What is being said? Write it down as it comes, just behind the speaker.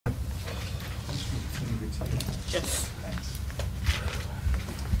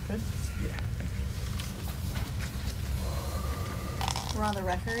we're on the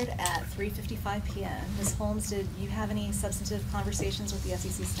record at 3:55 p.m. Ms. Holmes, did you have any substantive conversations with the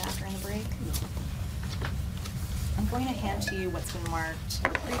SEC staff during the break? No. I'm going to hand to you what's been marked,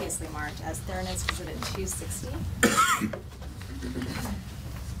 or previously marked, as Theranos Exhibit 260.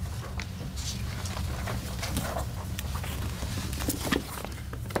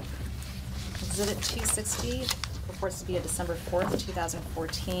 Exhibit 260 purports to be a December 4th,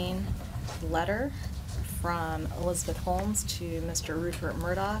 2014 letter from Elizabeth Holmes to Mr. Rupert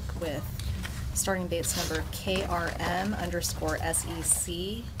Murdoch with starting dates number KRM_SEC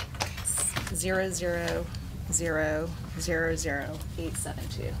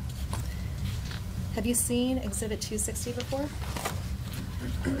 000000872. Have you seen Exhibit 260 before?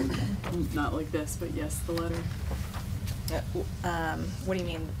 Not like this, but yes, the letter. What do you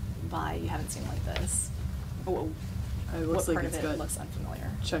mean by you haven't seen like this? It looks what like part it's of it got looks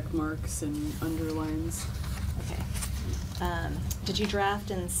unfamiliar? check marks and underlines. Okay. Did you draft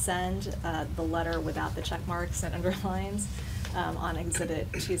and send the letter without the check marks and underlines on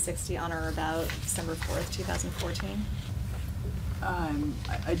Exhibit 260 on or about December 4th, 2014?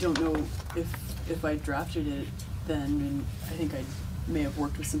 I don't know if I drafted it then, and I think I may have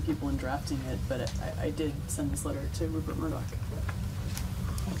worked with some people in drafting it, but I did send this letter to Rupert Murdoch.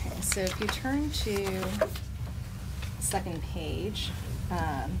 Okay, so if you turn to second page,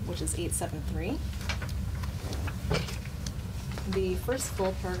 which is 873, the first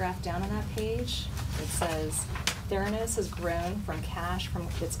full paragraph down on that page, it says, Theranos has grown from cash from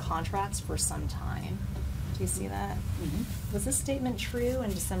its contracts for some time. Do you see that? Mm-hmm. Was this statement true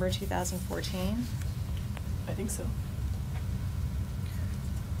in December 2014? I think so.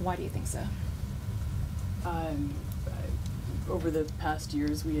 Why do you think so? Over the past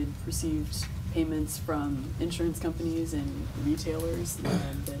years, we had received payments from insurance companies and retailers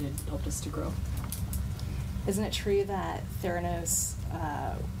that had helped us to grow. Isn't it true that Theranos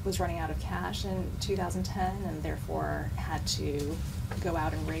was running out of cash in 2010 and therefore had to go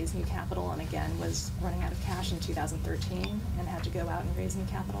out and raise new capital, and again was running out of cash in 2013 and had to go out and raise new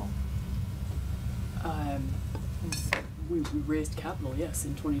capital? We raised capital, yes,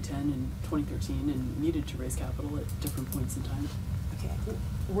 in 2010 and 2013, and needed to raise capital at different points in time. Okay.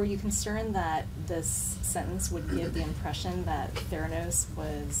 Were you concerned that this sentence would give the impression that Theranos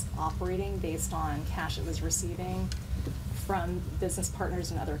was operating based on cash it was receiving from business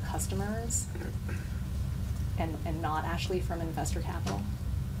partners and other customers and not actually from investor capital?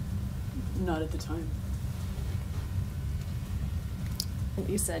 Not at the time.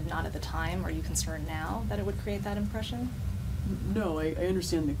 You said not at the time. Are you concerned now that it would create that impression? No, I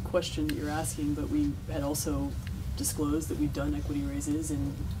understand the question that you're asking, but we had also disclosed that we've done equity raises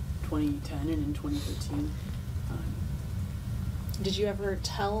in 2010 and in 2013. Did you ever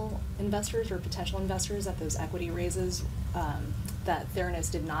tell investors or potential investors at those equity raises that Theranos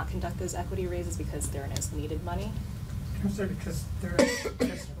did not conduct those equity raises because Theranos needed money? I'm sorry, because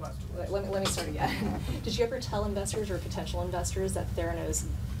Theranos Let me start again. Did you ever tell investors or potential investors that Theranos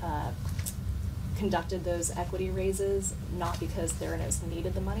conducted those equity raises not because Theranos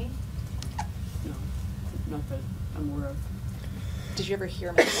needed the money? No, not that I'm aware of. Did you ever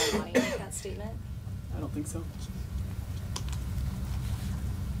hear Mr. Money make that statement? I don't think so.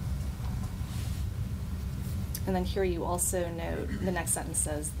 And then here you also note, the next sentence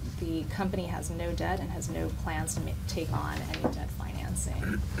says, the company has no debt and has no plans to take on any debt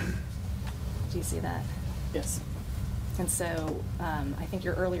financing. Do you see that? Yes. And so I think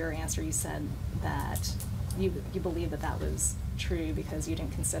your earlier answer, you said that you believe that that was true because you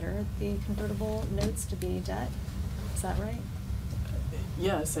didn't consider the convertible notes to be debt. Is that right?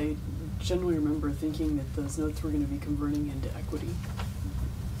 Yes, I generally remember thinking that those notes were going to be converting into equity.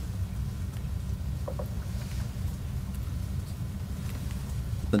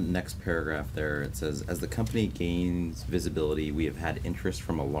 The next paragraph there, it says, as the company gains visibility, we have had interest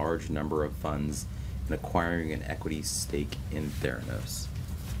from a large number of funds in acquiring an equity stake in Theranos.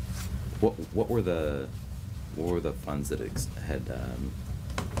 What were the funds that had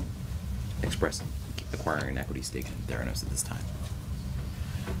expressed acquiring an equity stake in Theranos at this time?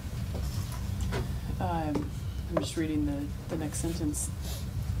 I'm just reading the next sentence.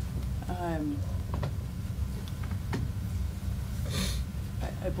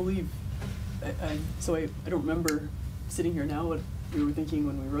 I believe, so I don't remember sitting here now what we were thinking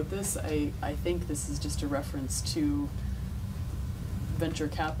when we wrote this. I think this is just a reference to venture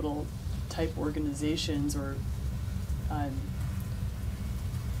capital type organizations or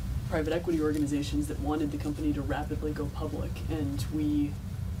private equity organizations that wanted the company to rapidly go public, and we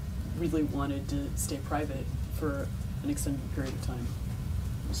really wanted to stay private for an extended period of time.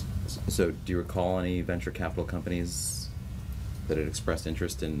 So do you recall any venture capital companies that had expressed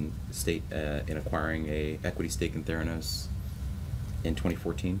interest in in acquiring a equity stake in Theranos in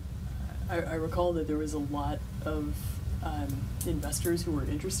 2014? I recall that there was a lot of investors who were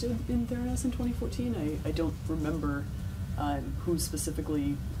interested in Theranos in 2014. I don't remember who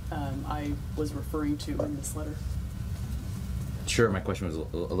specifically I was referring to in this letter. Sure, my question was a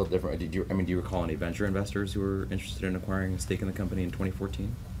little different. Do you recall any venture investors who were interested in acquiring a stake in the company in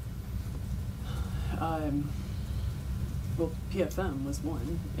 2014? Well, PFM was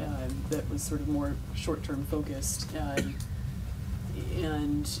one that was sort of more short-term focused, and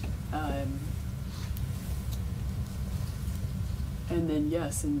then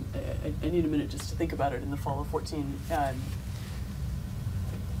yes, and I need a minute just to think about it. In the fall of 14.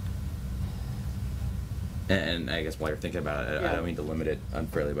 And I guess while you're thinking about it, Yeah. I don't mean to limit it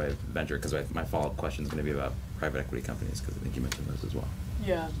unfairly by venture, because my follow-up question is going to be about private equity companies, because I think you mentioned those as well.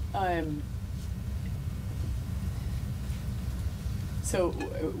 Yeah. So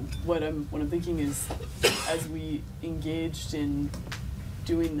what I'm thinking is, as we engaged in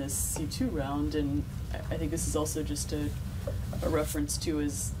doing this C2 round, and I think this is also just a reference to,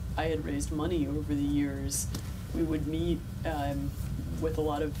 as I had raised money over the years, we would meet with a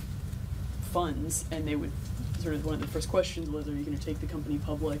lot of funds, and they would sort of, one of the first questions was, are you going to take the company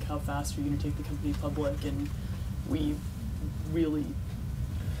public? How fast are you going to take the company public? And we really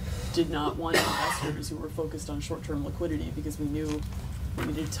did not want investors who were focused on short-term liquidity, because we knew we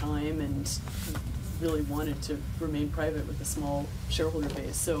needed time and really wanted to remain private with a small shareholder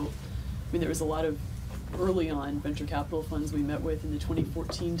base. So, I mean, there was a lot of early on venture capital funds we met with in the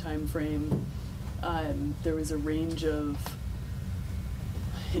 2014 timeframe. There was a range of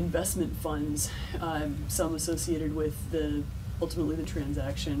investment funds, some associated with ultimately the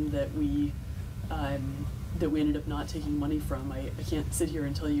transaction that we ended up not taking money from. I can't sit here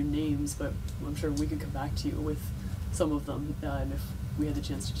and tell you names, but I'm sure we could come back to you with some of them if we had the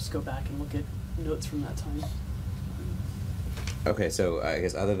chance to just go back and look at notes from that time. Okay, so I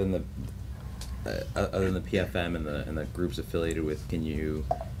guess other than the PFM and the groups affiliated with, can you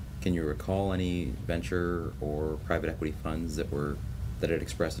recall any venture or private equity funds that had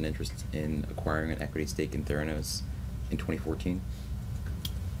expressed an interest in acquiring an equity stake in Theranos in 2014?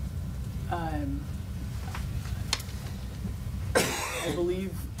 I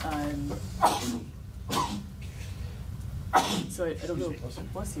believe, so I don't know,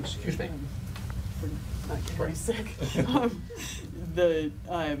 bless you. Excuse me. We're not getting very sick.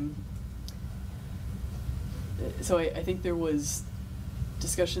 So I think there was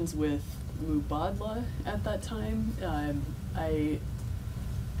discussions with Mubadala at that time. I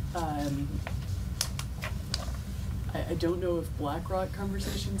don't know if BlackRock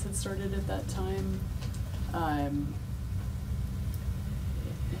conversations had started at that time.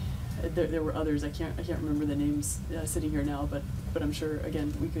 There were others. I can't remember the names sitting here now, but I'm sure,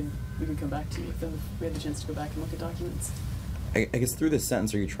 again, we could come back to you if we had the chance to go back and look at documents. I guess through this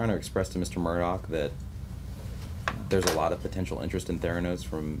sentence, are you trying to express to Mr. Murdoch that there's a lot of potential interest in Theranos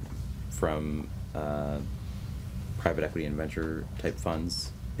from private equity and venture type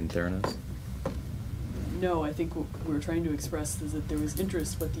funds in Theranos? No, I think what we were trying to express is that there was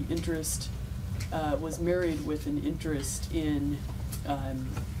interest, but the interest was married with an interest in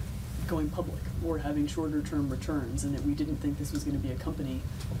going public or having shorter term returns, and that we didn't think this was going to be a company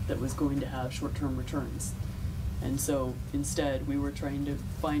that was going to have short term returns. And so instead, we were trying to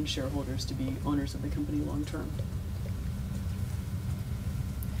find shareholders to be owners of the company long term.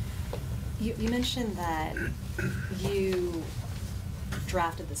 You mentioned that you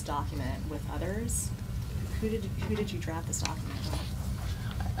drafted this document with others. Who did you draft this document with?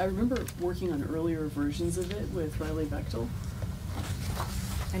 I remember working on earlier versions of it with Riley Bechtel.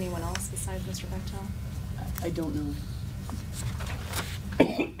 Anyone else besides Mr. Bechtel? I don't know.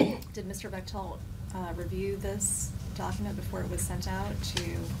 Did Mr. Bechtel review this document before it was sent out to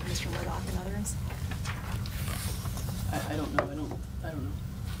Mr. Murdoch and others? I don't know. I don't know.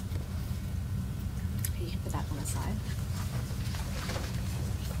 You can put that one aside.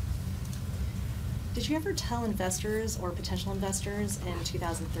 Did you ever tell investors or potential investors in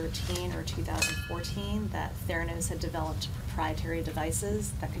 2013 or 2014 that Theranos had developed proprietary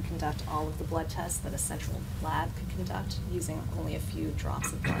devices that could conduct all of the blood tests that a central lab could conduct using only a few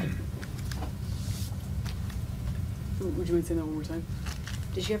drops of blood? Would you mind saying that one more time?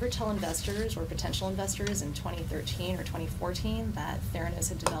 Did you ever tell investors or potential investors in 2013 or 2014 that Theranos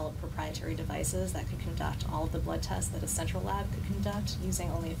had developed proprietary devices that could conduct all of the blood tests that a central lab could conduct using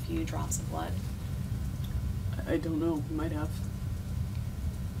only a few drops of blood? I don't know. You might have.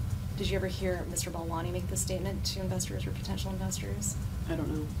 Did you ever hear Mr. Balwani make this statement to investors or potential investors? I don't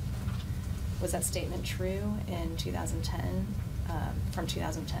know. Was that statement true in 2010 from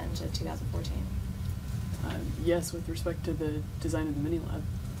 2010 to 2014? Yes, with respect to the design of the mini lab.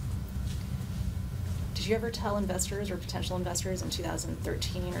 Did you ever tell investors or potential investors in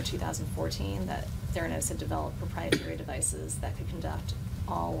 2013 or 2014 that Theranos had developed proprietary devices that could conduct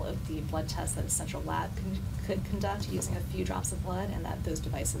all of the blood tests that a central lab could conduct using a few drops of blood, and that those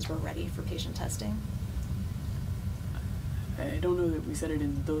devices were ready for patient testing? I don't know that we said it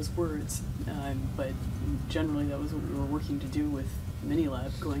in those words, but generally that was what we were working to do with mini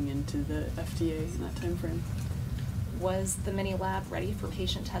lab going into the FDA in that time frame. Was the mini lab ready for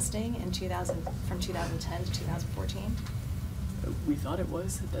patient testing in from 2010 to 2014? We thought it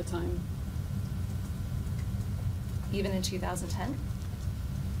was at that time. Even in 2010?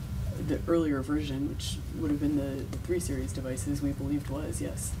 The earlier version, which would have been the 3 Series devices, we believed was,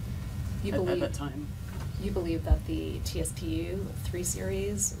 yes, at that time. You believe that the TSPU 3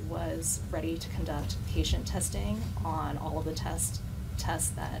 Series was ready to conduct patient testing on all of the tests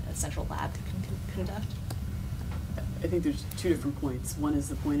that a central lab could conduct? I think there's 2 different points. One is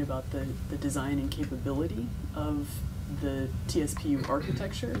the point about the design and capability of the TSPU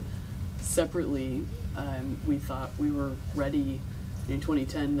architecture. Separately, we thought we were ready. In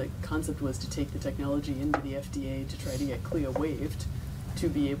 2010, the concept was to take the technology into the FDA to try to get CLIA waived to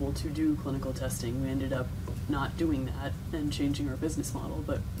be able to do clinical testing. We ended up not doing that and changing our business model,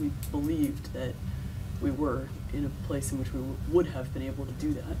 but we believed that we were in a place in which we would have been able to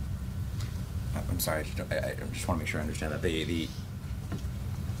do that. I'm sorry, I just want to make sure I understand that.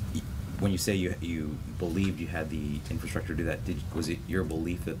 When you say you believed you had the infrastructure to do that, was it your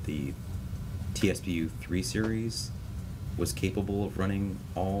belief that the TSPU 3 Series was capable of running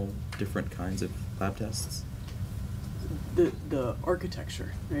all different kinds of lab tests? The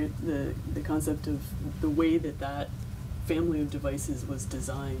architecture, right? The concept of the way that family of devices was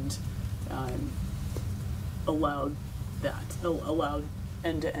designed allowed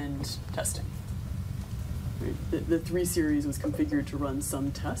end-to-end testing. Right? The 3 Series was configured to run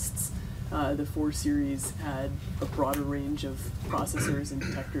some tests. The 4 Series had a broader range of processors and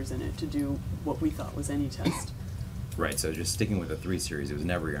detectors in it to do what we thought was any test. Right, so just sticking with the 3 Series, it was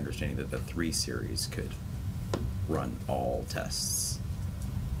never your understanding that the 3 Series could run all tests?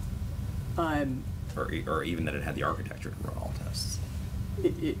 Or even that it had the architecture to run all tests?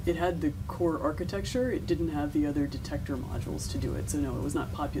 It had the core architecture. It didn't have the other detector modules to do it. So no, it was not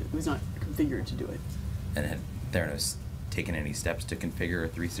it was not configured to do it. And had Theranos taken any steps to configure a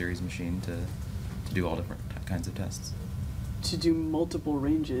 3 Series machine to do all different kinds of tests? To do multiple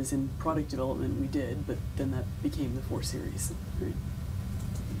ranges in product development, we did, but then that became the 4 Series. Right?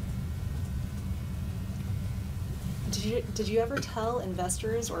 Did you ever tell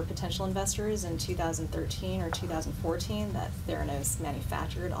investors or potential investors in 2013 or 2014 that Theranos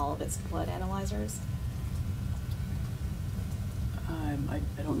manufactured all of its blood analyzers?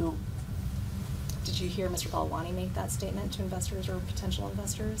 I don't know. Did you hear Mr. Balwani make that statement to investors or potential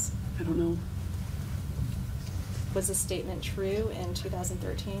investors? I don't know. Was this statement true in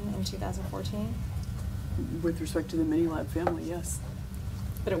 2013 and 2014? With respect to the mini lab family, yes.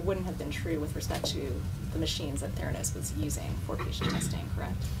 But it wouldn't have been true with respect to the machines that Theranos was using for patient testing,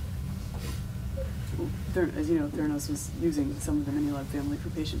 correct? As you know, Theranos was using some of the mini lab family for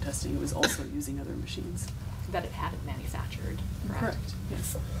patient testing. It was also using other machines. That it hadn't manufactured, correct? Correct,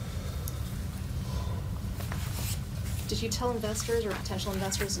 yes. Did you tell investors or potential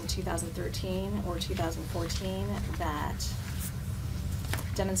investors in 2013 or 2014 that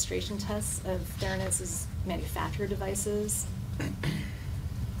demonstration tests of Theranos' manufactured devices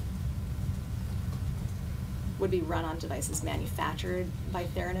would be run on devices manufactured by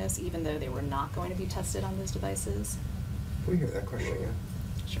Theranos, even though they were not going to be tested on those devices? Can we hear that question again?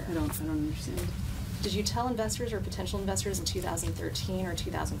 Sure. I don't understand. Did you tell investors or potential investors in 2013 or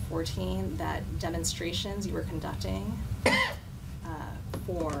 2014 that demonstrations you were conducting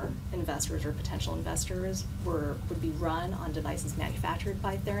for investors or potential investors would be run on devices manufactured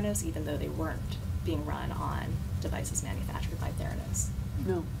by Theranos, even though they weren't being run on devices manufactured by Theranos?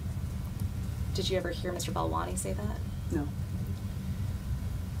 No. Did you ever hear Mr. Balwani say that? No.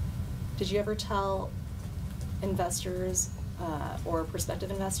 Did you ever tell investors or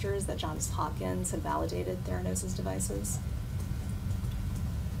prospective investors that Johns Hopkins had validated Theranos' devices?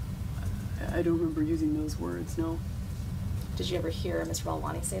 I don't remember using those words, no. Did you ever hear Mr.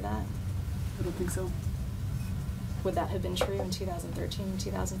 Balwani say that? I don't think so. Would that have been true in 2013 and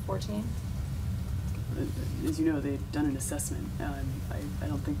 2014? As you know, they've done an assessment. I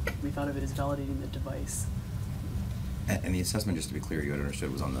don't think we thought of it as validating the device. And the assessment, just to be clear, you had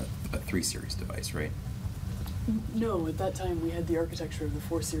understood was on a 3 Series device, right? No, at that time we had the architecture of the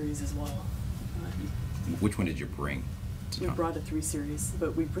 4 Series as well. Which one did you bring? We brought a 3 series,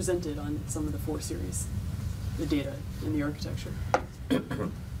 but we presented on some of the 4 series, the data and the architecture.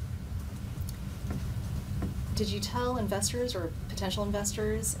 Did you tell investors or potential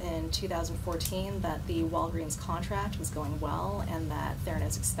investors in 2014 that the Walgreens contract was going well and that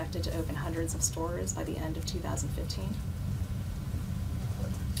Theranos expected to open hundreds of stores by the end of 2015?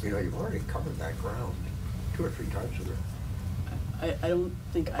 You know, you've already covered that ground 2 or 3 times ago. I don't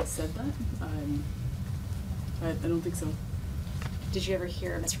think I said that. I don't think so. Did you ever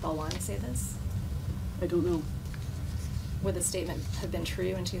hear Mr. Balwani say this? I don't know. Would the statement have been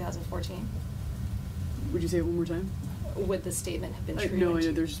true in 2014? Would you say it one more time? Would the statement have been true? No, I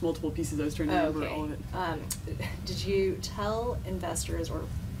know there's just multiple pieces. I was trying to remember okay. all of it. Did you tell investors or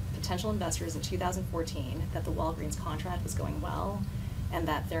potential investors in 2014 that the Walgreens contract was going well and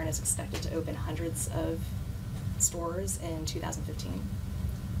that Theranos expected to open hundreds of stores in 2015?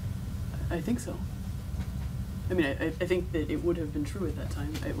 I think so. I mean, I think that it would have been true at that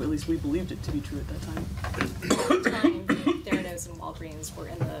time. At least we believed it to be true at that time. At the time, Theranos and Walgreens were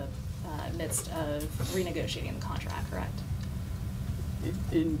in the midst of renegotiating the contract, correct?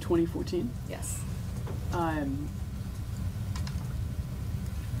 In 2014? Yes. I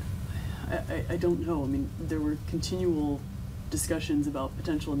don't know. I mean, there were continual discussions about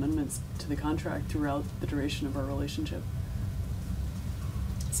potential amendments to the contract throughout the duration of our relationship.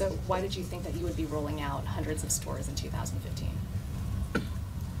 So why did you think that you would be rolling out hundreds of stores in 2015?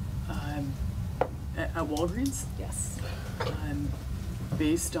 At Walgreens? Yes.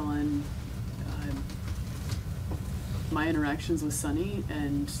 Based on my interactions with Sunny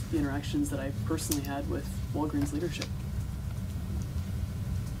and the interactions that I personally had with Walgreens leadership.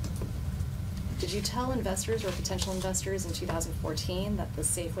 Did you tell investors or potential investors in 2014 that the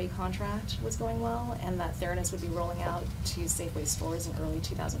Safeway contract was going well and that Theranos would be rolling out to Safeway stores in early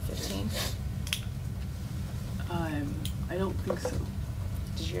 2015? I don't think so.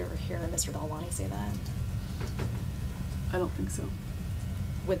 Did you ever hear Mr. Balwani say that? I don't think so.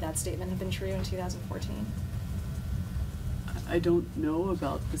 Would that statement have been true in 2014? I don't know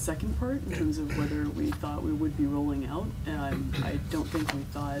about the second part in terms of whether we thought we would be rolling out, and I don't think we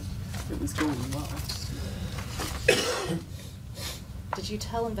thought it was going well. Did you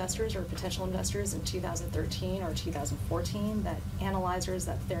tell investors or potential investors in 2013 or 2014 that analyzers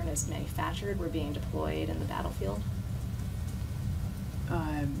that Theranos manufactured were being deployed in the battlefield?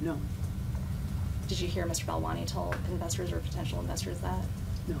 No. Did you hear Mr. Balwani tell investors or potential investors that?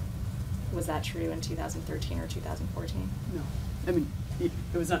 No. Was that true in 2013 or 2014? No. I mean, it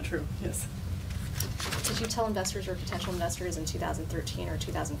was not true, yes. Did you tell investors or potential investors in 2013 or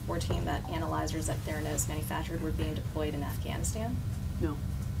 2014 that analyzers that Theranos manufactured were being deployed in Afghanistan? No.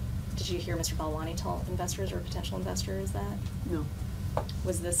 Did you hear Mr. Balwani tell investors or potential investors that? No.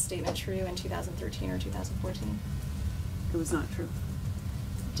 Was this statement true in 2013 or 2014? It was not true.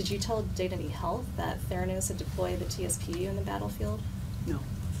 Did you tell Dignity Health that Theranos had deployed the TSPU in the battlefield? No.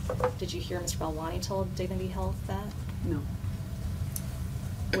 Did you hear Mr. Balwani tell Dignity Health that? No.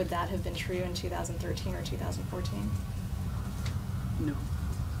 Would that have been true in 2013 or 2014? No.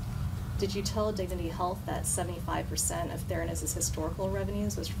 Did you tell Dignity Health that 75% of Theranos' historical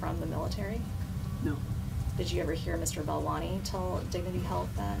revenues was from the military? No. Did you ever hear Mr. Balwani tell Dignity Health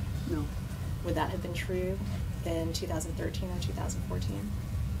that? No. Would that have been true in 2013 or 2014?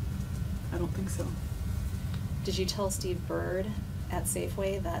 I don't think so. Did you tell Steve Bird at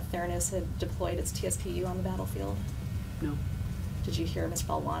Safeway that Theranos had deployed its TSPU on the battlefield? No. Did you hear Mr.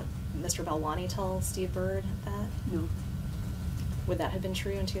 Balwani tell Steve Bird that? No. Would that have been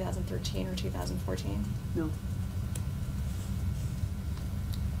true in 2013 or 2014? No.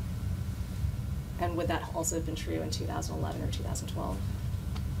 And would that also have been true in 2011 or 2012?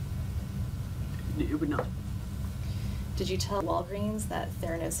 It would not. Did you tell Walgreens that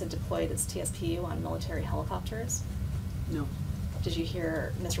Theranos had deployed its TSPU on military helicopters? No. Did you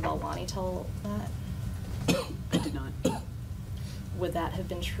hear Mr. Balwani tell that? I did not. Would that have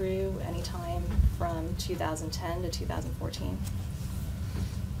been true any time from 2010 to 2014?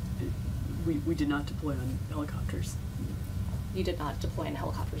 We did not deploy on helicopters. You did not deploy in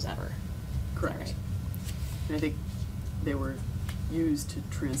helicopters ever? Correct. Is that right? And I think they were used to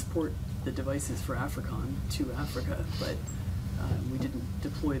transport the devices for AFRICOM to Africa, but we didn't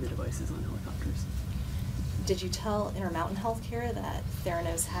deploy the devices on helicopters. Did you tell Intermountain Healthcare that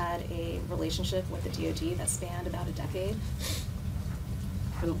Theranos had a relationship with the DoD that spanned about a decade?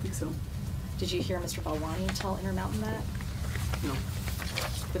 I don't think so. Did you hear Mr. Balwani tell Intermountain that? No.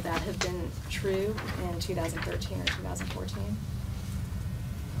 Would that have been true in 2013 or 2014?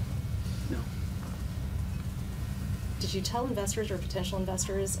 No. Did you tell investors or potential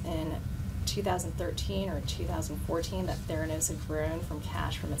investors in 2013 or 2014 that Theranos had grown from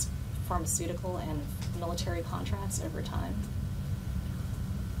cash from its pharmaceutical and military contracts over time?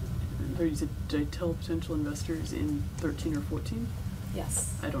 You said, did I tell potential investors in 13 or 14?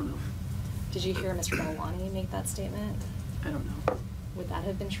 Yes. I don't know. Did you hear Mr. Balwani make that statement? I don't know. Would that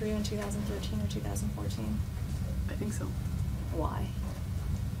have been true in 2013 or 2014? I think so. Why?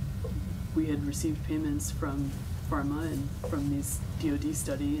 We had received payments from pharma and from this DoD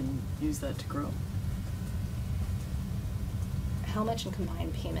study and used that to grow. How much in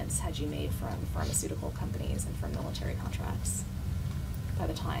combined payments had you made from pharmaceutical companies and from military contracts by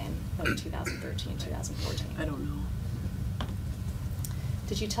the time of 2013, 2014? I don't know.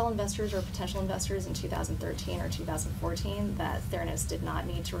 Did you tell investors or potential investors in 2013 or 2014 that Theranos did not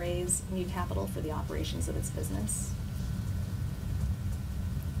need to raise new capital for the operations of its business?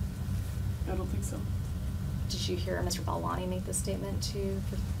 I don't think so. Did you hear Mr. Balwani make this statement to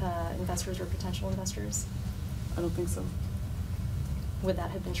investors or potential investors? I don't think so. Would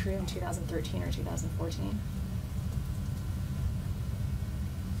that have been true in 2013 or 2014?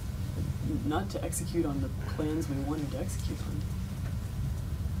 Not to execute on the plans we wanted to execute on.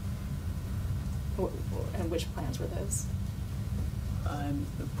 And which plans were those?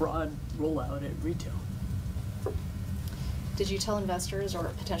 The broad rollout at retail. Did you tell investors or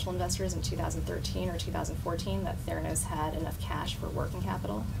potential investors in 2013 or 2014 that Theranos had enough cash for working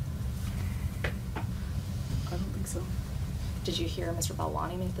capital? I don't think so. Did you hear Mr.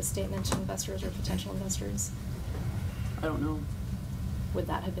 Balwani make this statement to investors or potential investors? I don't know. Would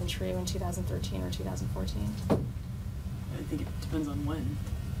that have been true in 2013 or 2014? I think it depends on when.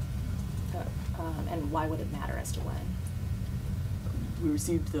 And why would it matter as to when? We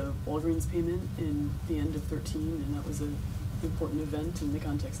received the Walgreens payment in the end of 13, and that was an important event in the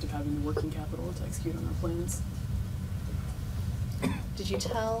context of having the working capital to execute on our plans. Did you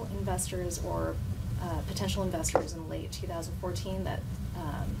tell investors or potential investors in late 2014 that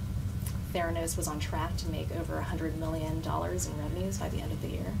Theranos was on track to make over $100 million in revenues by the end of the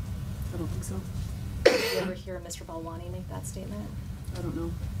year? I don't think so. Did you ever hear Mr. Balwani make that statement? I don't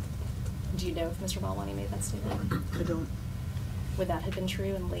know. Do you know if Mr. Balwani made that statement? I don't. Would that have been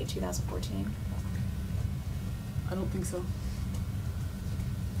true in late 2014? I don't think so.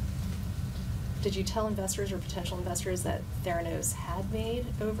 Did you tell investors or potential investors that Theranos had made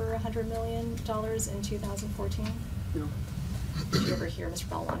over $100 million in 2014? No. Did you ever hear Mr.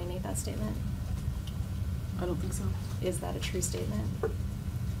 Balwani make that statement? I don't think so. Is that a true statement?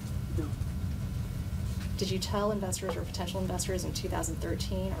 No. Did you tell investors or potential investors in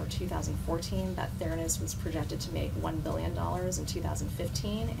 2013 or 2014 that Theranos was projected to make $1 billion in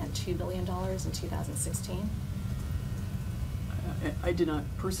 2015 and $2 billion in 2016? I did not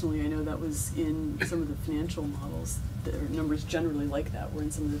personally. I know that was in some of the financial models. There are numbers generally like that were in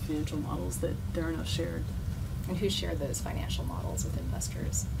some of the financial models that Theranos shared. And who shared those financial models with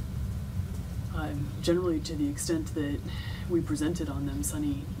investors? Generally, to the extent that we presented on them,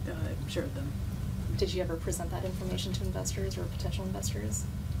 Sunny shared them. Did you ever present that information to investors or potential investors?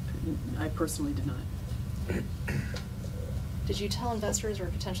 I personally did not. Did you tell investors or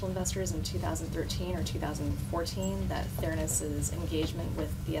potential investors in 2013 or 2014 that Theranos' engagement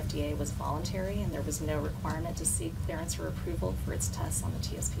with the FDA was voluntary and there was no requirement to seek clearance or approval for its tests on the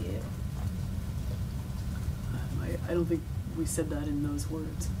TSPU? I don't think we said that in those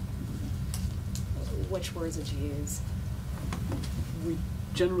words. Which words did you use? We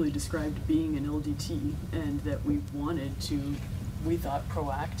generally described being an LDT and that we wanted to, we thought,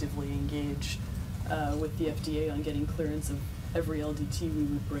 proactively engage with the FDA on getting clearance of every LDT we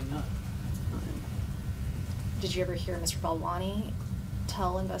would bring up. Did you ever hear Mr. Balwani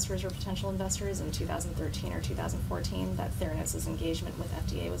tell investors or potential investors in 2013 or 2014 that Theranos' engagement with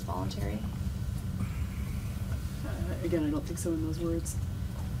FDA was voluntary? Again, I don't think so in those words.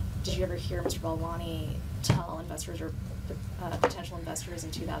 Did you ever hear Mr. Balwani tell investors or potential investors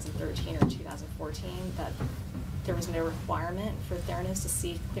in 2013 or 2014 that there was no requirement for Theranos to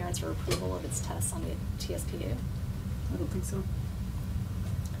seek clearance or approval of its tests on the TSPU? I don't think so.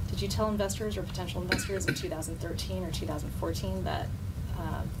 Did you tell investors or potential investors in 2013 or 2014 that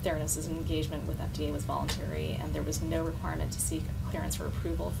Theranos' engagement with FDA was voluntary and there was no requirement to seek clearance or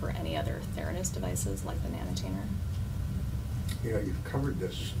approval for any other Theranos devices like the nanotainer? You know, you've covered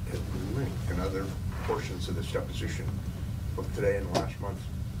this at length in other portions of this deposition, both today and last month.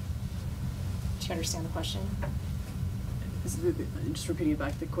 Do you understand the question? Just repeating it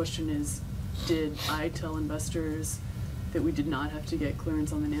back, the question is, did I tell investors that we did not have to get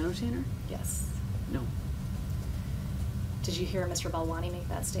clearance on the nanotainer? Yes. No. Did you hear Mr. Balwani make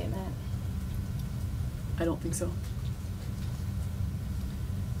that statement? I don't think so.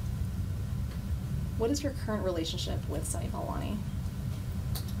 What is your current relationship with Sunny Balwani?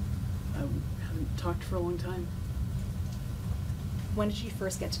 I haven't talked for a long time. When did you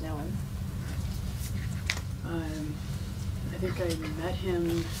first get to know him? I think I met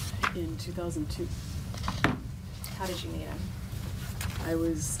him in 2002. How did you meet him? I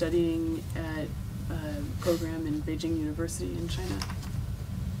was studying at a program in Beijing University in China,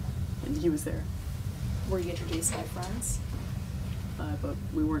 and he was there. Were you introduced by friends? But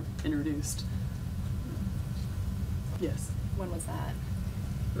we weren't introduced. Yes. When was that?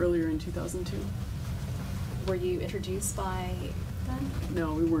 Earlier in 2002. Were you introduced by them?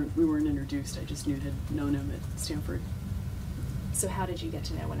 No, we weren't introduced. I just had known him at Stanford. So how did you get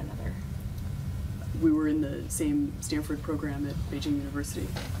to know one another? We were in the same Stanford program at Beijing University.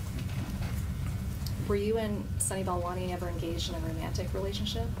 Were you and Sunny Balwani ever engaged in a romantic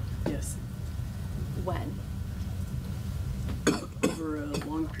relationship? Yes. When? Over a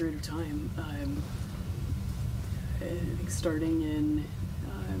long period of time. I think starting in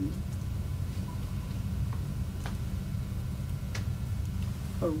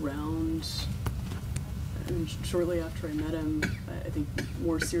shortly after I met him, I think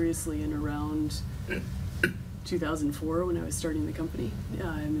more seriously in around 2004 when I was starting the company.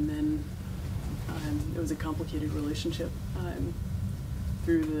 And then it was a complicated relationship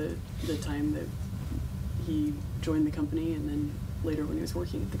through the time that he joined the company and then later when he was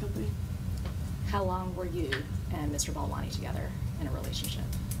working at the company. How long were you and Mr. Balwani together in a relationship?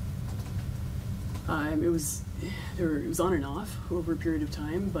 It was on and off over a period of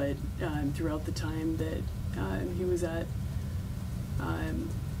time, but throughout the time that he was at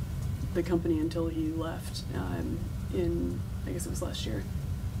the company until he left in, I guess it was last year.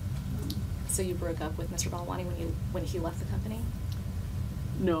 So you broke up with Mr. Balwani when he left the company?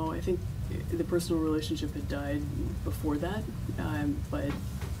 No, I think the personal relationship had died before that, but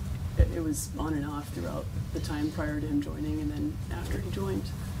it was on and off throughout the time prior to him joining and then after he joined.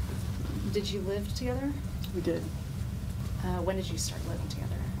 Did you live together? We did. When did you start living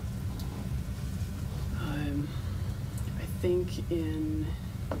together? I think in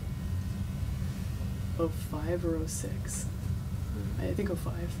 05 or 06. I think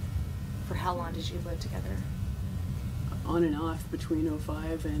 05. For how long did you live together? On and off between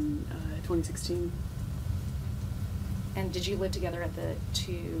 05 and 2016. And did you live together at the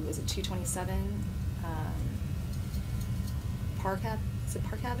 227 Park Ave? Is it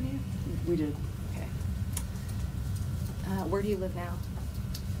Park Avenue? We did. Okay. Where do you live now?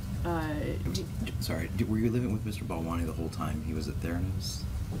 Sorry, were you living with Mr. Balwani the whole time he was at Theranos?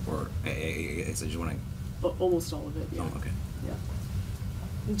 Or, I just want to... Almost all of it, yeah. Oh, okay. Yeah.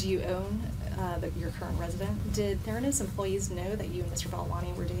 Do you own your current resident? Did Theranos employees know that you and Mr.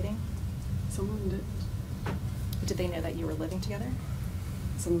 Balwani were dating? Some of them did. Did they know that you were living together?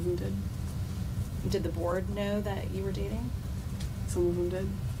 Some of them did. Did the board know that you were dating? Some of them did.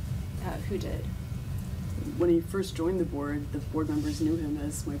 Who did? When he first joined the board members knew him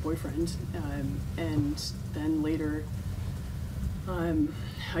as my boyfriend, and then later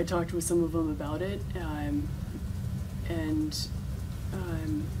I talked with some of them about it, and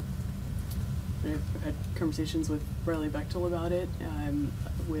I've had conversations with Riley Bechtel about it,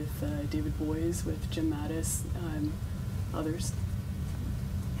 with David Boyes, with Jim Mattis, others.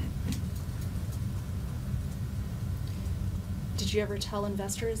 Did you ever tell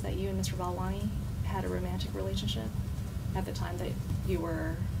investors that you and Mr. Balwani had a romantic relationship at the time that you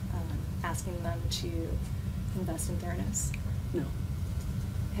were asking them to invest in Theranos? No.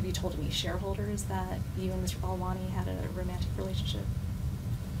 Have you told any shareholders that you and Mr. Balwani had a romantic relationship?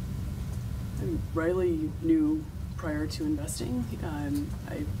 Riley knew prior to investing.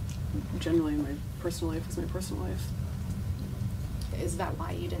 I generally, my personal life was my personal life. Is that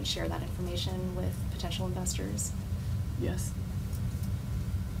why you didn't share that information with potential investors? Yes.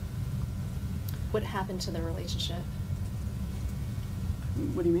 What happened to the relationship?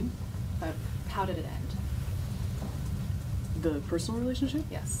 What do you mean? How did it end? The personal relationship?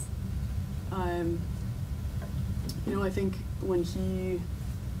 Yes. I think when he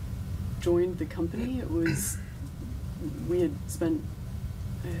joined the company, we had spent,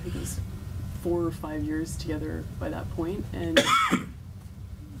 I think it was 4 or 5 years together by that point, and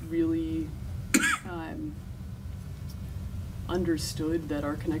really understood that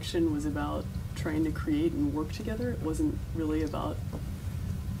our connection was about trying to create and work together. It wasn't really about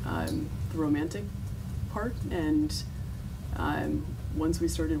the romantic part, and once we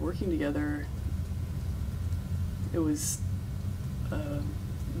started working together, it was a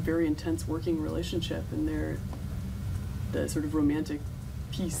very intense working relationship, and the sort of romantic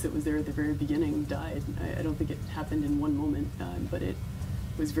piece that was there at the very beginning died. I don't think it happened in one moment, but it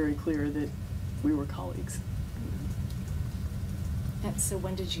was very clear that we were colleagues. And so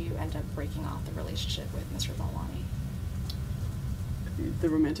when did you end up breaking off the relationship with Mr. Balwani? The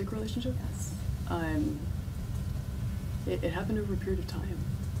romantic relationship? Yes. It happened over a period of time.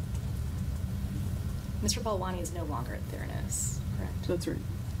 Mr. Balwani is no longer at Theranos, correct? That's right.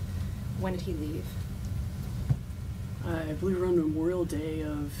 When did he leave? I believe around Memorial Day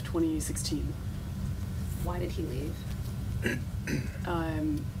of 2016. Why did he leave?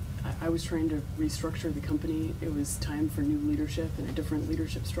 I was trying to restructure the company. It was time for new leadership and a different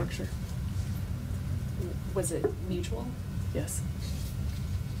leadership structure. Was it mutual? Yes.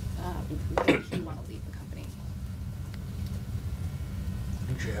 Why did he want to leave the company?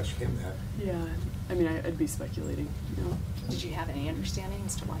 You should ask him that. Yeah, I mean, I'd be speculating, you know. Did you have any understanding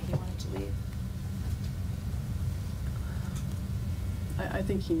as to why he wanted to leave? I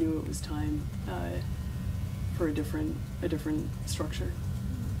think he knew it was time for a different structure.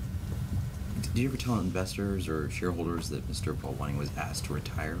 Did you ever tell investors or shareholders that Mr. Balwani was asked to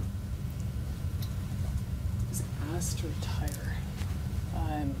retire? Was asked to retire.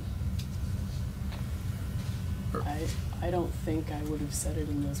 I don't think I would have said it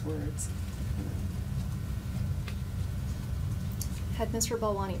in those words. Had Mr.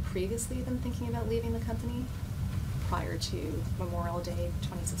 Balwani previously been thinking about leaving the company prior to Memorial Day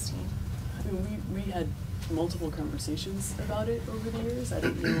 2016? I mean, we had multiple conversations about it over the years. I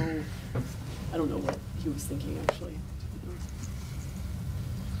don't know what he was thinking, actually.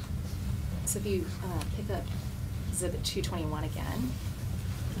 So if you pick up Exhibit 221 again.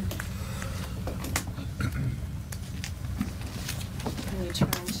 And you turn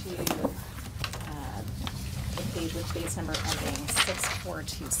to the page with base number ending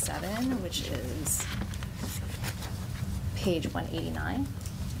 6427, which is page 189.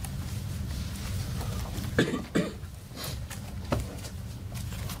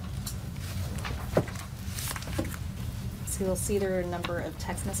 So you'll see there are a number of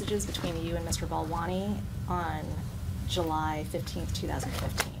text messages between you and Mr. Balwani on July 15th,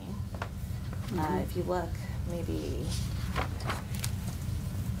 2015. If you look, maybe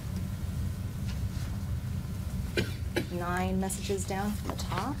nine messages down from the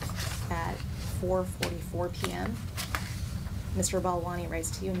top at 4:44 p.m. Mr. Balwani writes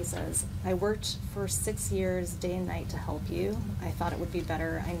to you and he says, "I worked for 6 years, day and night, to help you. I thought it would be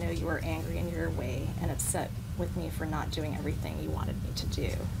better. I know you are angry in your way and upset with me for not doing everything you wanted me to do."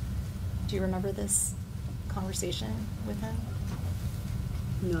 Do you remember this conversation with him?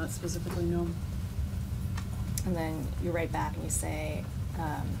 Not specifically, no. And then you write back and you say,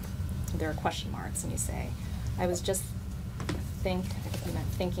 there are question marks, and you say, "I was just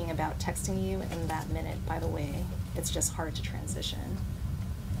thinking about texting you in that minute, by the way. It's just hard to transition."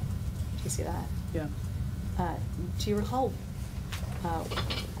 Do you see that? Yeah. Do you recall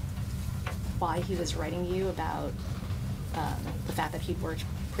why he was writing you about the fact that he'd worked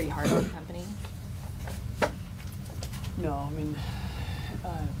pretty hard for the company? No, I mean,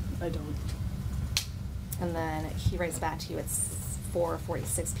 I don't. And then he writes back to you at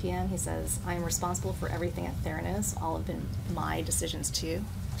 4:46 p.m. He says, "I am responsible for everything at Theranos. All have been my decisions too."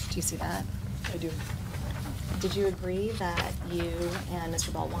 Do you see that? I do. Did you agree that you and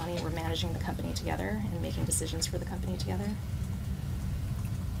Mr. Balwani were managing the company together and making decisions for the company together?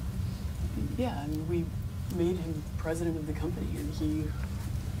 Yeah, I mean, we made him president of the company, and he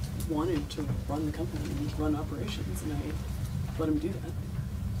wanted to run the company and run operations, and I let him do that.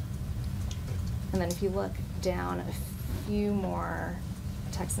 And then if you look down a few more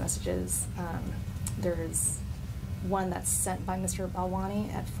text messages, there's one that's sent by Mr.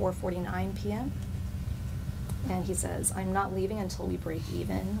 Balwani at 4:49 p.m. And he says, "I'm not leaving until we break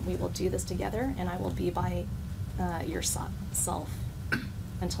even. We will do this together, and I will be by yourself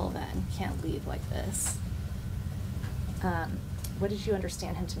until then. Can't leave like this." What did you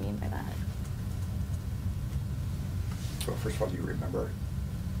understand him to mean by that? Well, first of all, do you remember?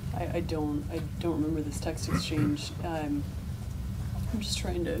 I don't remember this text exchange. I'm just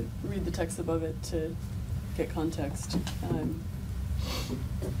trying to read the text above it to get context.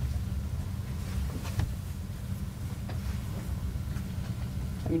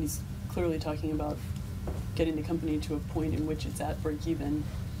 I mean, he's clearly talking about getting the company to a point in which it's at break even.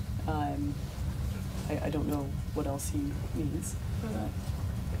 I don't know what else he means by that.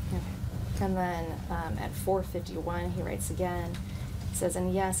 Okay. And then at 4:51, he writes again. He says,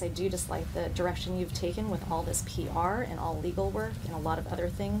 "And yes, I do dislike the direction you've taken with all this PR and all legal work and a lot of other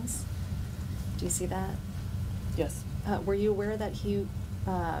things." Do you see that? Yes. Were you aware that he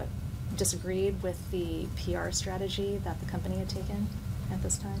disagreed with the PR strategy that the company had taken at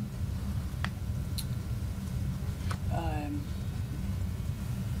this time?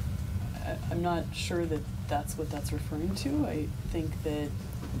 I'm not sure that that's what that's referring to. I think that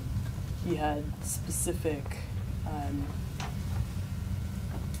he had specific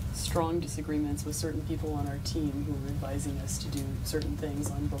strong disagreements with certain people on our team who were advising us to do certain things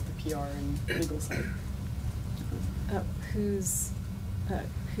on both the PR and legal side.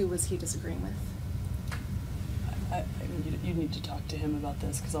 Who was he disagreeing with? I mean, you'd need to talk to him about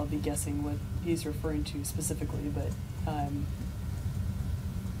this, because I'll be guessing what he's referring to specifically, but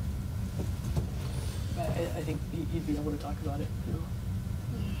I think he'd be able to talk about it, you know.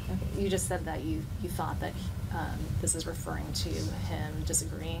 Okay. You just said that you thought that this is referring to him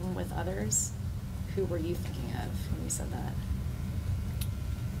disagreeing with others. Who were you thinking of when you said that?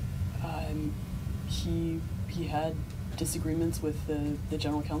 He had disagreements with the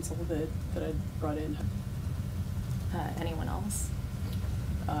general counsel that I brought in. Anyone else?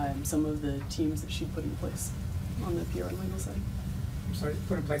 Some of the teams that she put in place on the PR and legal side. I'm sorry,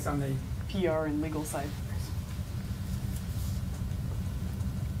 put in place on the. PR and legal side.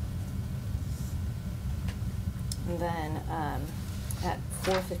 And then at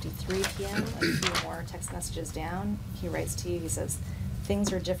 4:53 p.m., a few more text messages down, he writes to you, he says,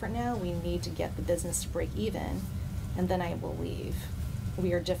 "Things are different now. We need to get the business to break even, and then I will leave.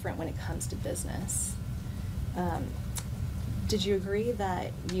 We are different when it comes to business." Did you agree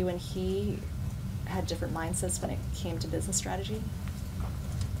that you and he had different mindsets when it came to business strategy?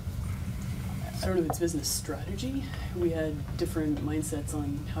 I don't know if it's business strategy. We had different mindsets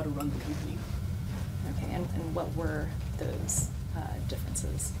on how to run the company. Okay, and what were those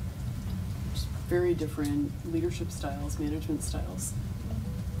differences? Just very different leadership styles, management styles.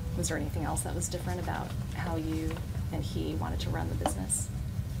 Was there anything else that was different about how you and he wanted to run the business?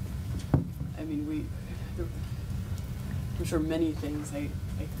 I mean, I'm sure many things. I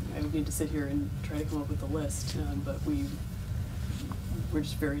would need to sit here and try to come up with a list, but we're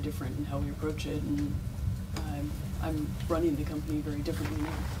just very different in how we approach it, and I'm running the company very differently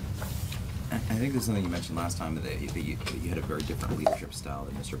now. I think there's something you mentioned last time, that you had a very different leadership style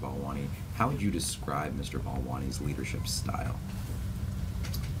than Mr. Balwani. How would you describe Mr. Balwani's leadership style?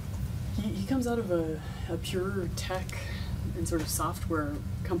 He comes out of a pure tech and sort of software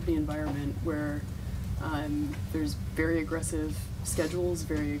company environment where there's very aggressive schedules,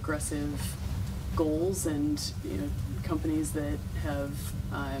 very aggressive goals, and companies that have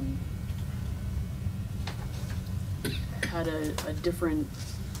had a different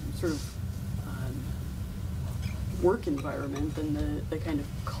sort of work environment than the kind of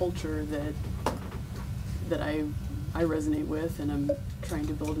culture that I resonate with, and I'm trying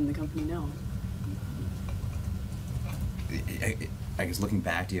to build in the company now. I guess looking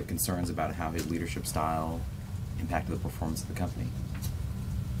back, do you have concerns about how his leadership style impacted the performance of the company?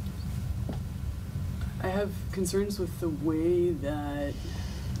 I have concerns with the way that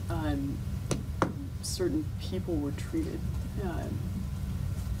certain people were treated.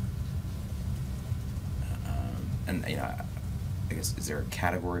 And I guess, is there a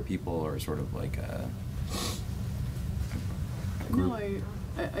category of people, or sort of like a group? No,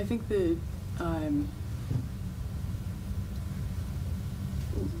 I think that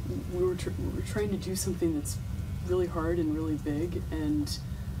we're trying to do something that's really hard and really big, and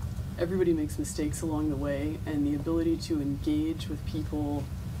everybody makes mistakes along the way, and the ability to engage with people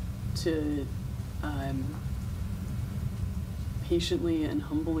to patiently and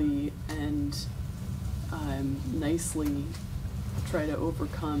humbly and nicely try to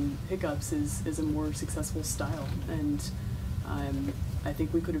overcome hiccups is a more successful style, and I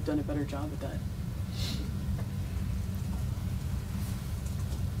think we could have done a better job at that.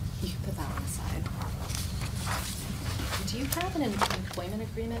 You can put that on the side. Do you have an employment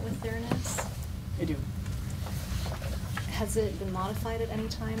agreement with Theranos? I do. Has it been modified at any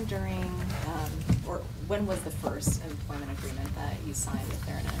time during, or when was the first employment agreement that you signed with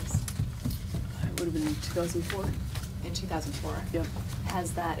Theranos? It would have been 2004. In 2004? Yep.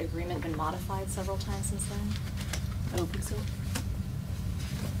 Has that agreement been modified several times since then? I don't think so.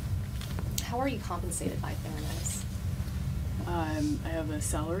 How are you compensated by Theranos? I have a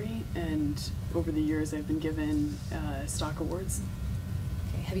salary, and over the years I've been given stock awards.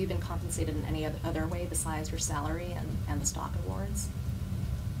 Okay. Have you been compensated in any other way besides your salary and the stock awards?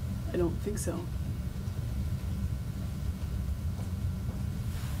 I don't think so.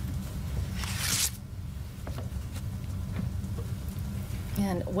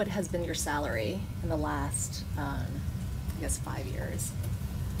 And what has been your salary in the last, I guess, 5 years?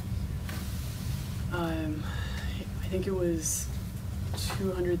 I think it was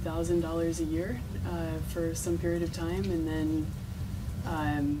 $200,000 a year for some period of time, and then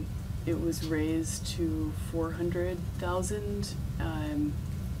it was raised to $400,000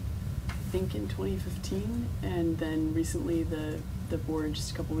 think in 2015, and then recently the board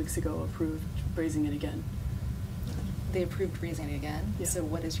just a couple weeks ago approved raising it again. They approved raising it again? Yeah. So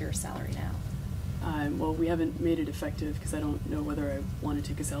what is your salary now? Well, we haven't made it effective because I don't know whether I want to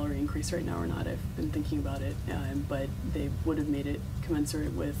take a salary increase right now or not. I've been thinking about it, but they would have made it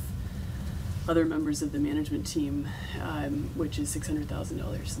commensurate with other members of the management team, which is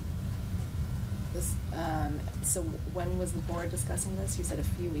 $600,000. This, so when was the board discussing this? You said a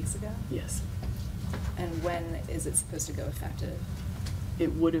few weeks ago? Yes. And when is it supposed to go effective?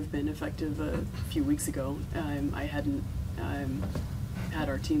 It would have been effective a few weeks ago. I hadn't had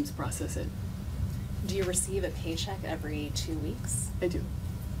our teams process it. Do you receive a paycheck every 2 weeks? I do.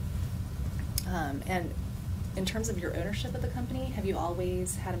 And in terms of your ownership of the company, have you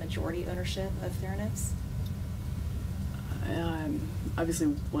always had a majority ownership of Theranos? Obviously,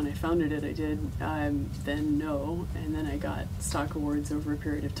 when I founded it, I did. Then no, and then I got stock awards over a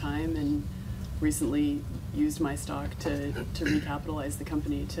period of time, and recently used my stock to recapitalize the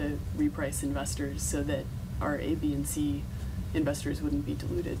company, to reprice investors so that our A, B, and C investors wouldn't be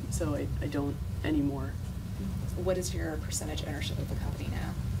diluted. So I don't anymore. What is your percentage ownership of the company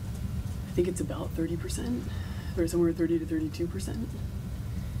now? I think it's about 30%, or somewhere 30 to 32%.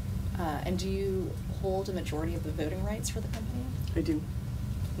 And do you hold a majority of the voting rights for the company? I do.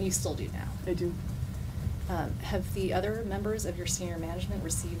 You still do now? I do. Have the other members of your senior management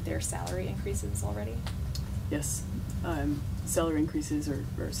received their salary increases already? Yes. Salary increases or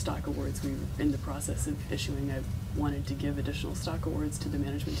stock awards, we were in the process of issuing. I wanted to give additional stock awards to the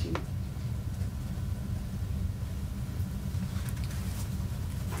management team.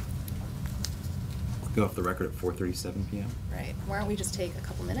 Go off the record at 4:37 p.m. Right. Why don't we just take a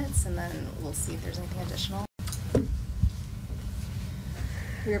couple minutes and then we'll see if there's anything additional.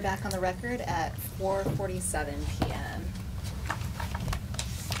 We are back on the record at 4:47 p.m.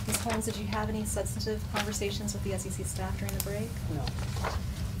 Ms. Holmes, did you have any substantive conversations with the SEC staff during the break? No.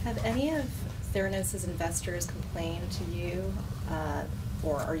 Have any of Theranos' investors complained to you,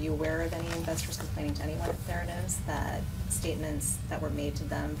 or are you aware of any investors complaining to anyone at Theranos that statements that were made to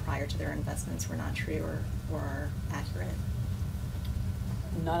them prior to their investments were not true or accurate?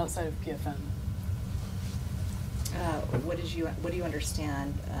 Not outside of PFM. What do you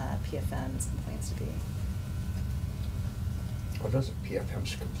understand PFM's complaints to be? Well, doesn't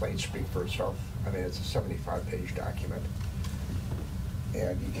PFM's complaint speak for itself? I mean, it's a 75-page document,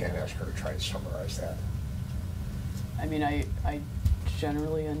 and you can't ask her to try and summarize that. I mean, I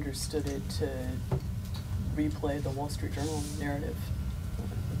generally understood it to replay the Wall Street Journal narrative.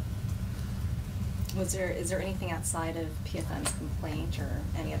 Is there anything outside of PFM's complaint or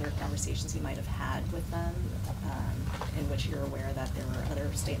any other conversations you might have had with them in which you're aware that there were other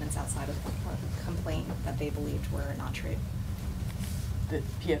statements outside of the complaint that they believed were not true? That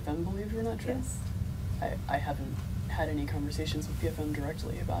PFM believed were not true? Yes. I haven't had any conversations with PFM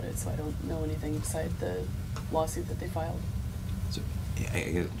directly about it, so I don't know anything beside the lawsuit that they filed. So,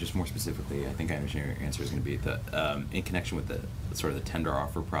 just more specifically, I think I understand your answer is going to be that in connection with the sort of the tender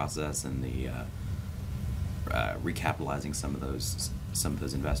offer process and the recapitalizing some of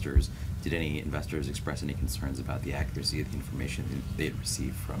those investors, did any investors express any concerns about the accuracy of the information they had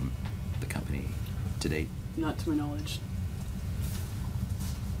received from the company to date? Not to my knowledge.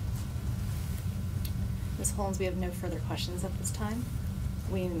 Ms. Holmes, we have no further questions at this time.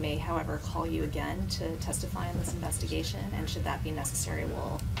 We may, however, call you again to testify in this investigation, and should that be necessary,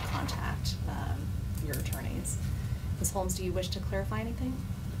 we'll contact your attorneys. Ms. Holmes, do you wish to clarify anything?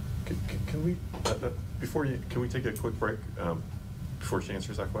 Can we, can we take a quick break before she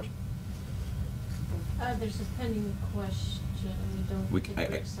answers that question? There's a pending question. We don't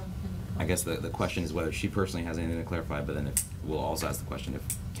take something. I guess the question is whether she personally has anything to clarify, but then if we'll also ask the question if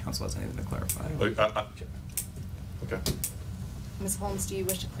counsel has anything to clarify. Okay. Ms. Holmes, do you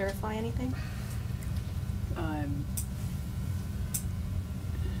wish to clarify anything?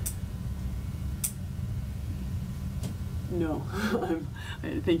 No.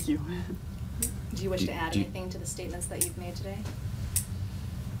 Thank you. Do you wish to add anything to the statements that you've made today?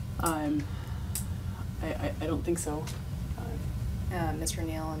 I don't think so. Mr.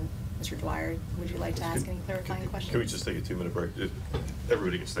 Neal and Mr. Dwyer, would you like to ask any clarifying questions? Can we just take a 2-minute break?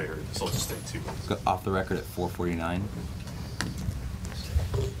 Everybody can stay here. So let's just stay 2 minutes. Go off the record at 4:49.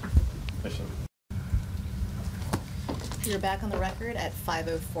 You're back on the record at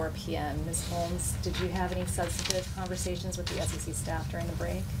 5:04 p.m. Ms. Holmes, did you have any substantive conversations with the SEC staff during the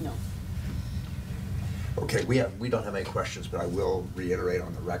break? No. Okay, we don't have any questions, but I will reiterate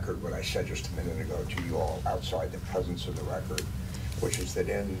on the record what I said just a minute ago to you all outside the presence of the record, which is that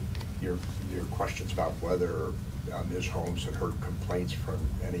in your questions about whether Ms. Holmes had heard complaints from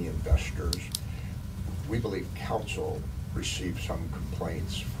any investors. We believe counsel received some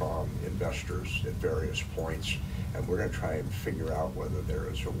complaints from investors at various points, and we're going to try and figure out whether there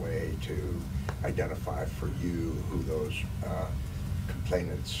is a way to identify for you who those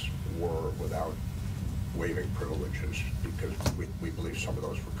complainants were without waiving privileges, because we believe some of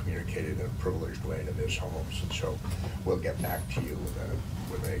those were communicated in a privileged way to Ms. Holmes, and so we'll get back to you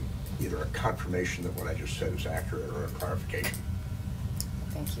with either a confirmation that what I just said is accurate or a clarification.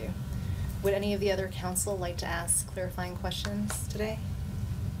 Thank you. Would any of the other council like to ask clarifying questions today?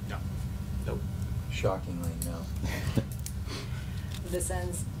 No. Nope. Shockingly, no. This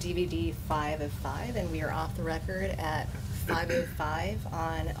ends DVD 5 of 5, and we are off the record at 5:05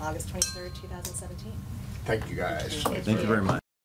 on August 23rd, 2017. Thank you, guys. Thank you. Thank you very much.